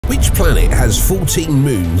Which planet has 14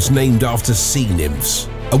 moons named after sea nymphs?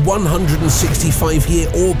 A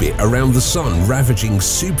 165-year orbit around the Sun ravaging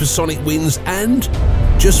supersonic winds, and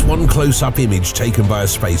just one close-up image taken by a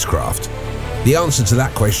spacecraft? The answer to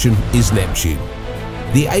that question is Neptune.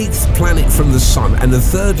 The 8th planet from the Sun and the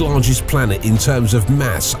 3rd largest planet in terms of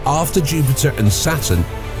mass after Jupiter and Saturn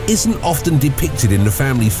isn't often depicted in the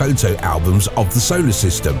family photo albums of the solar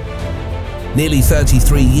system. Nearly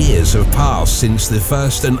 33 years have passed since the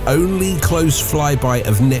first and only close flyby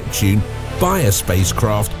of Neptune by a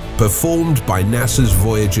spacecraft performed by NASA's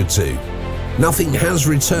Voyager 2. Nothing has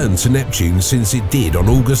returned to Neptune since it did on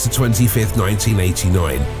August 25,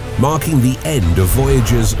 1989, marking the end of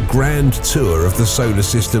Voyager's grand tour of the solar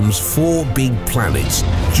system's 4 big planets: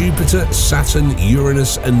 Jupiter, Saturn,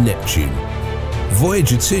 Uranus and Neptune.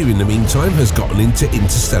 Voyager 2, in the meantime, has gotten into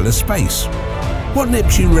interstellar space. What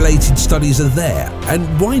Neptune-related studies are there, and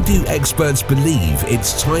why do experts believe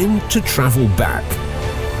it's time to travel back?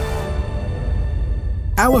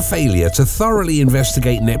 Our failure to thoroughly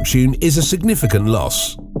investigate Neptune is a significant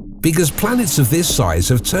loss, because planets of this size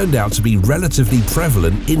have turned out to be relatively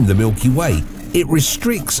prevalent in the Milky Way. It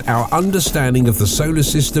restricts our understanding of the solar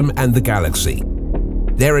system and the galaxy.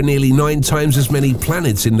 There are nearly 9 times as many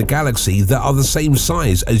planets in the galaxy that are the same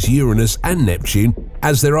size as Uranus and Neptune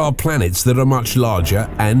as there are planets that are much larger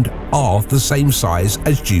and are the same size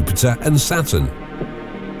as Jupiter and Saturn.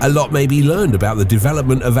 A lot may be learned about the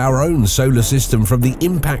development of our own solar system from the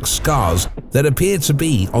impact scars that appear to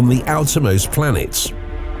be on the outermost planets.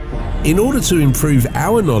 In order to improve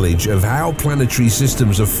our knowledge of how planetary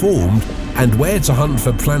systems are formed and where to hunt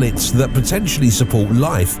for planets that potentially support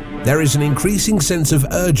life, there is an increasing sense of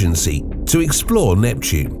urgency to explore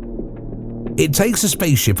Neptune. It takes a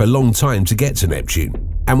spaceship a long time to get to Neptune,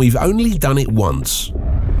 and we've only done it once.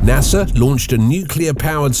 NASA launched a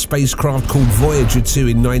nuclear-powered spacecraft called Voyager 2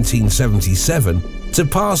 in 1977 to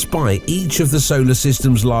pass by each of the solar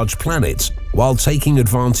system's large planets while taking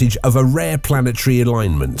advantage of a rare planetary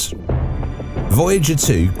alignment. Voyager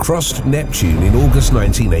 2 crossed Neptune in August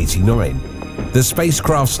 1989. The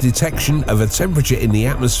spacecraft's detection of a temperature in the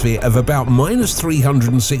atmosphere of about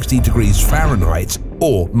 -360 degrees Fahrenheit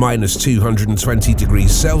or -220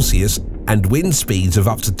 degrees Celsius and wind speeds of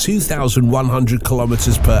up to 2,100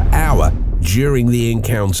 kilometers per hour during the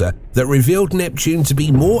encounter that revealed Neptune to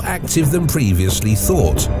be more active than previously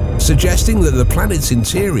thought, suggesting that the planet's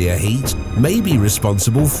interior heat may be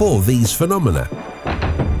responsible for these phenomena.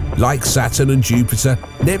 Like Saturn and Jupiter,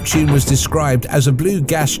 Neptune was described as a blue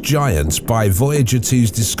gas giant by Voyager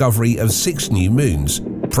 2's discovery of 6 new moons: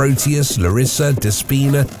 Proteus, Larissa,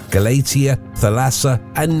 Despina, Galatea, Thalassa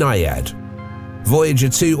and Naiad. Voyager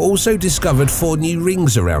 2 also discovered 4 new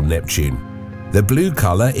rings around Neptune. The blue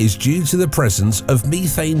color is due to the presence of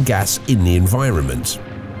methane gas in the environment.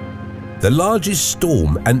 The largest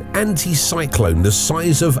storm, an anticyclone the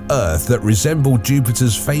size of Earth that resembled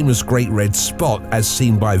Jupiter's famous Great Red Spot as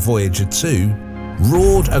seen by Voyager 2,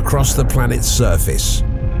 roared across the planet's surface.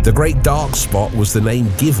 The Great Dark Spot was the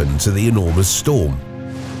name given to the enormous storm.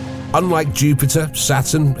 Unlike Jupiter,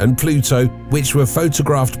 Saturn and Pluto, which were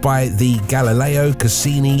photographed by the Galileo,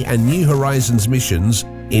 Cassini and New Horizons missions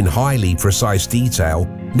in highly precise detail,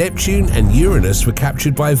 Neptune and Uranus were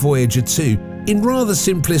captured by Voyager 2 in rather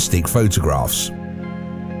simplistic photographs.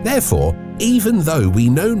 Therefore, even though we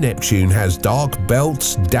know Neptune has dark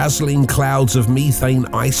belts, dazzling clouds of methane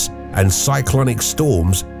ice and cyclonic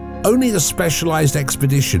storms, only a specialized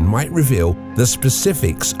expedition might reveal the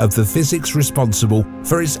specifics of the physics responsible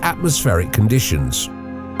for its atmospheric conditions.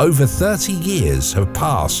 Over 30 years have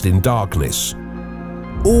passed in darkness.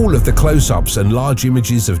 All of the close-ups and large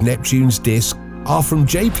images of Neptune's disk are from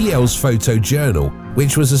JPL's photojournal,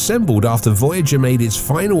 which was assembled after Voyager made its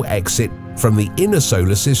final exit from the inner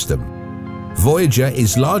solar system. Voyager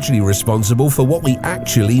is largely responsible for what we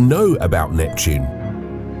actually know about Neptune.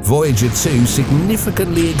 Voyager 2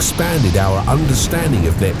 significantly expanded our understanding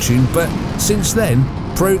of Neptune, but since then,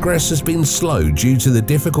 progress has been slow due to the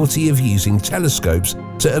difficulty of using telescopes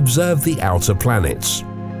to observe the outer planets.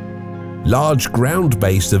 Large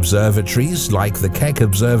ground-based observatories like the Keck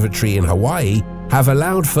Observatory in Hawaii have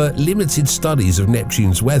allowed for limited studies of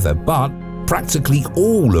Neptune's weather, but practically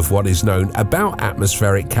all of what is known about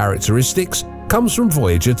atmospheric characteristics comes from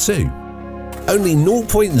Voyager 2. Only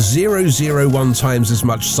 0.001 times as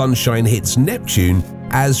much sunshine hits Neptune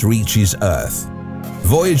as reaches Earth.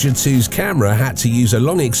 Voyager 2's camera had to use a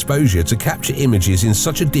long exposure to capture images in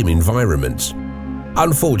such a dim environment.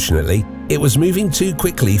 Unfortunately, it was moving too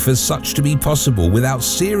quickly for such to be possible without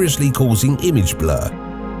seriously causing image blur.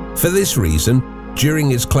 For this reason,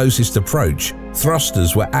 during its closest approach,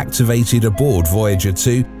 thrusters were activated aboard Voyager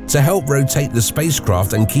 2 to help rotate the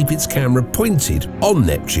spacecraft and keep its camera pointed on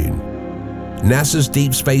Neptune. NASA's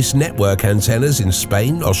Deep Space Network antennas in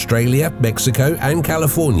Spain, Australia, Mexico, and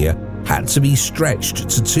California had to be stretched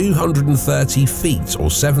to 230 feet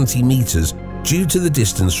or 70 meters due to the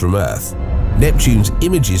distance from Earth. Neptune's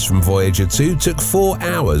images from Voyager 2 took 4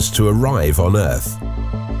 hours to arrive on Earth.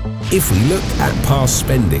 If we look at past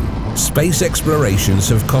spending, space explorations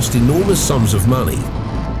have cost enormous sums of money.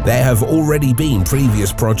 There have already been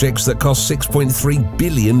previous projects that cost $6.3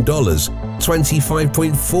 billion,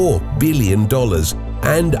 $25.4 billion,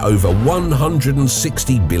 and over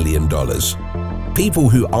 $160 billion. People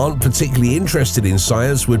who aren't particularly interested in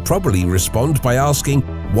science would probably respond by asking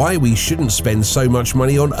why we shouldn't spend so much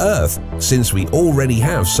money on Earth since we already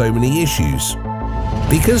have so many issues.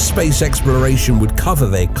 Because space exploration would cover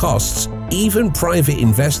their costs, even private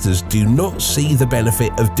investors do not see the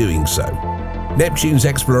benefit of doing so. Neptune's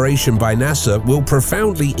exploration by NASA will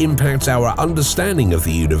profoundly impact our understanding of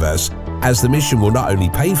the universe, as the mission will not only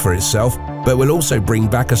pay for itself, but will also bring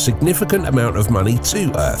back a significant amount of money to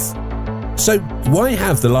Earth. So why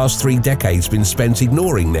have the last 3 decades been spent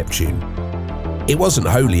ignoring Neptune? It wasn't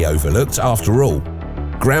wholly overlooked after all.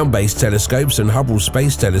 Ground-based telescopes and Hubble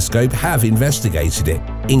Space Telescope have investigated it,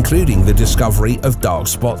 including the discovery of Dark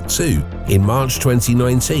Spot 2 in March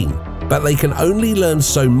 2019, but they can only learn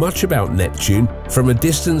so much about Neptune from a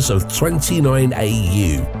distance of 29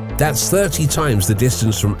 AU. That's 30 times the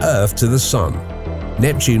distance from Earth to the Sun.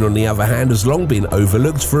 Neptune, on the other hand, has long been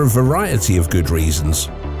overlooked for a variety of good reasons.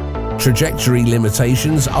 Trajectory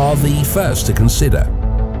limitations are the first to consider.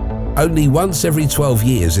 Only once every 12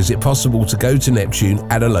 years is it possible to go to Neptune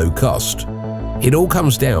at a low cost. It all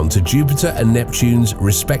comes down to Jupiter and Neptune's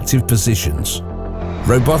respective positions.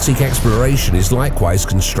 Robotic exploration is likewise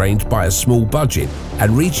constrained by a small budget,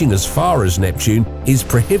 and reaching as far as Neptune is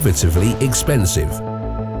prohibitively expensive.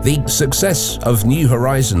 The success of New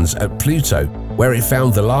Horizons at Pluto, where it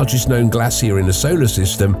found the largest known glacier in the solar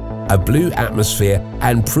system, a blue atmosphere,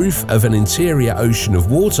 and proof of an interior ocean of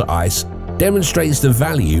water ice, demonstrates the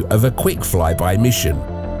value of a quick flyby mission.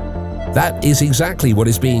 That is exactly what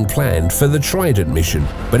is being planned for the Trident mission,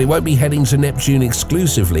 but it won't be heading to Neptune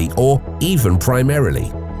exclusively or even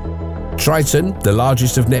primarily. Triton, the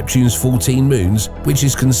largest of Neptune's 14 moons, which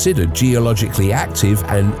is considered geologically active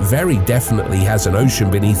and very definitely has an ocean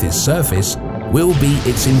beneath its surface, will be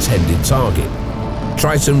its intended target.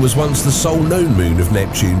 Triton was once the sole known moon of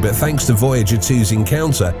Neptune, but thanks to Voyager 2's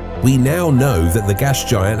encounter, we now know that the gas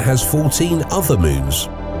giant has 14 other moons.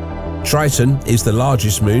 Triton is the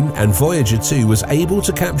largest moon, and Voyager 2 was able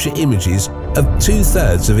to capture images of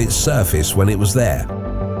 2/3 of its surface when it was there.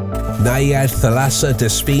 Naiad, Thalassa,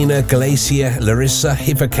 Despina, Glacier, Larissa,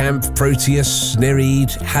 Hippocamp, Proteus, Nereid,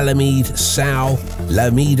 Halimede, Sao,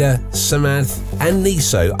 Lameda, Samanth, and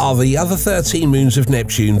Niso are the other 13 moons of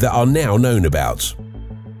Neptune that are now known about.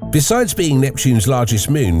 Besides being Neptune's largest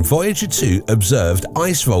moon, Voyager 2 observed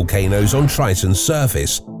ice volcanoes on Triton's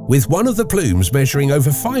surface, with one of the plumes measuring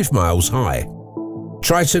over 5 miles high.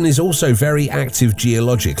 Triton is also very active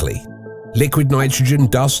geologically. Liquid nitrogen,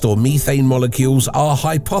 dust, or methane molecules are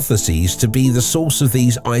hypothesized to be the source of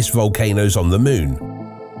these ice volcanoes on the moon.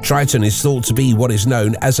 Triton is thought to be what is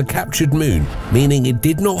known as a captured moon, meaning it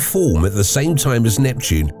did not form at the same time as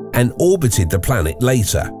Neptune and orbited the planet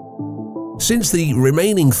later. Since the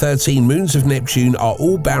remaining 13 moons of Neptune are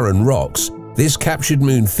all barren rocks, this captured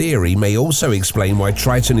moon theory may also explain why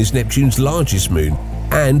Triton is Neptune's largest moon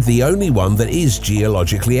and the only one that is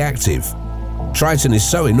geologically active. Triton is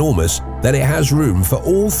so enormous that it has room for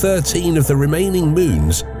all 13 of the remaining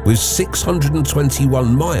moons with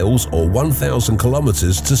 621 miles or 1,000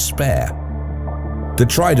 kilometers to spare. The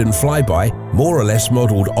Trident flyby, more or less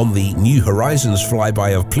modeled on the New Horizons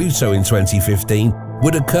flyby of Pluto in 2015,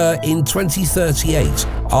 would occur in 2038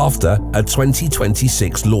 after a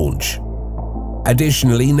 2026 launch.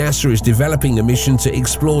 Additionally, NASA is developing a mission to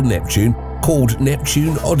explore Neptune called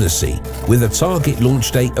Neptune Odyssey, with a target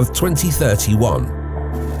launch date of 2031.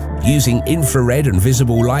 Using infrared and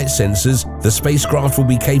visible light sensors, the spacecraft will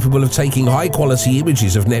be capable of taking high-quality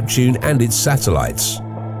images of Neptune and its satellites.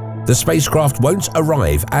 The spacecraft won't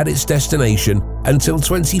arrive at its destination until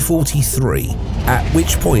 2043, at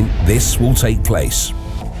which point this will take place.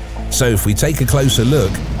 So if we take a closer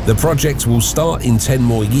look, the project will start in 10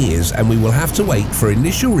 more years and we will have to wait for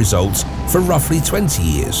initial results for roughly 20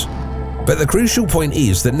 years. But the crucial point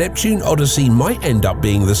is that Neptune Odyssey might end up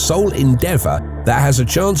being the sole endeavor that has a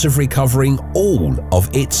chance of recovering all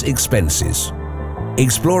of its expenses.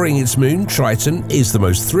 Exploring its moon, Triton, is the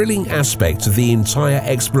most thrilling aspect of the entire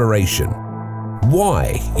exploration.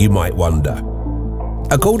 Why, you might wonder?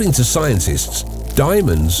 According to scientists,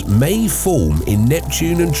 Diamonds may form in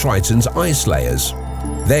Neptune and Triton's ice layers.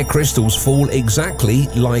 Their crystals fall exactly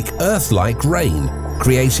like Earth-like rain,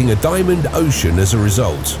 creating a diamond ocean as a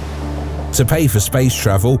result. To pay for space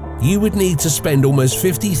travel, you would need to spend almost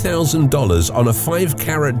 $50,000 on a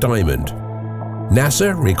 5-carat diamond.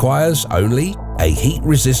 NASA requires only a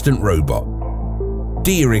heat-resistant robot.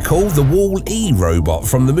 Do you recall the Wall-E robot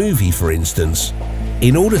from the movie, for instance?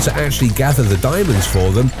 In order to actually gather the diamonds for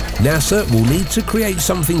them, NASA will need to create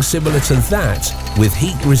something similar to that with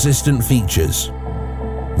heat-resistant features.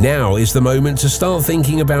 Now is the moment to start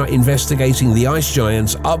thinking about investigating the ice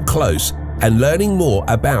giants up close and learning more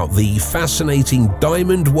about the fascinating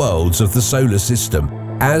diamond worlds of the solar system,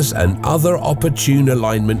 as an other opportune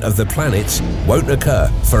alignment of the planets won't occur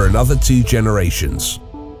for another 2 generations.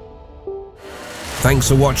 Thanks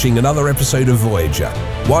for watching another episode of Voyager.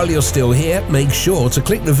 While you're still here, make sure to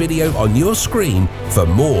click the video on your screen for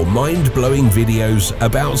more mind-blowing videos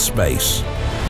about space.